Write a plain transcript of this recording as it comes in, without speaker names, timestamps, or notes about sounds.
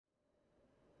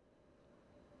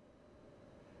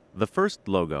The first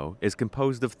logo is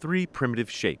composed of three primitive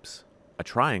shapes: a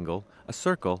triangle, a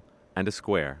circle, and a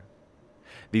square.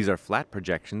 These are flat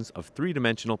projections of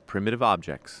three-dimensional primitive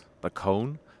objects: the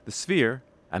cone, the sphere,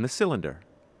 and the cylinder.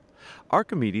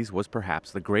 Archimedes was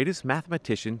perhaps the greatest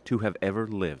mathematician to have ever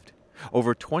lived.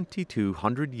 Over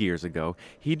 2,200 years ago,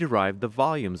 he derived the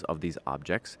volumes of these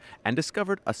objects and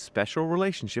discovered a special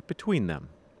relationship between them.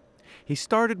 He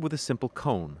started with a simple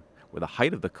cone, where the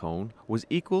height of the cone was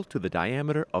equal to the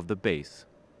diameter of the base.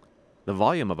 The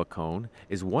volume of a cone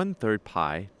is 1/3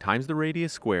 pi times the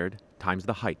radius squared times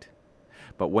the height.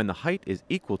 But when the height is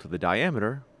equal to the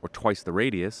diameter, or twice the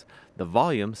radius, the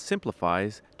volume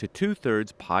simplifies to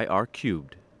 2/3 pi r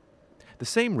cubed. The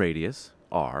same radius,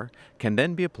 r, can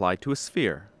then be applied to a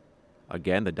sphere.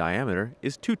 Again, the diameter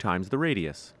is 2 times the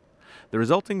radius. The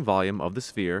resulting volume of the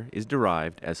sphere is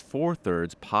derived as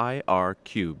 4/3 pi r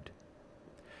cubed.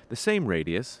 The same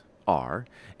radius, r,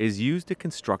 is used to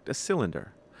construct a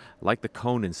cylinder. Like the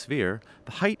cone and sphere,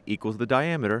 the height equals the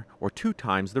diameter, or 2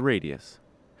 times the radius.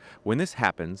 When this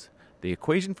happens, the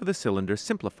equation for the cylinder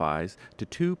simplifies to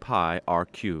 2 pi r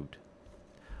cubed.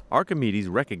 Archimedes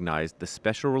recognized the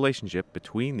special relationship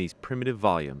between these primitive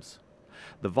volumes.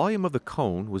 The volume of the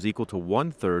cone was equal to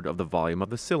 1/3 of the volume of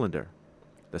the cylinder.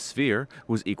 The sphere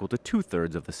was equal to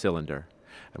 2/3 of the cylinder,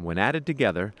 and when added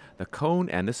together, the cone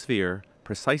and the sphere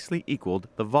precisely equaled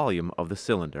the volume of the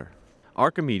cylinder.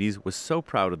 Archimedes was so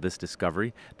proud of this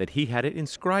discovery that he had it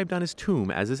inscribed on his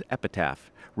tomb as his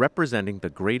epitaph, representing the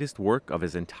greatest work of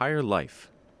his entire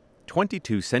life.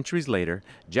 22 centuries later,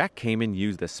 Jack Kamen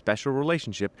used the special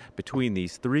relationship between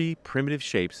these three primitive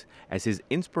shapes as his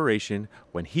inspiration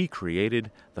when he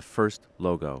created the FIRST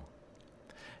logo.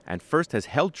 And FIRST has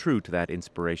held true to that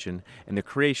inspiration in the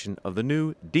creation of the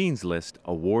new Dean's List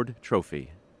Award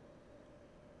Trophy.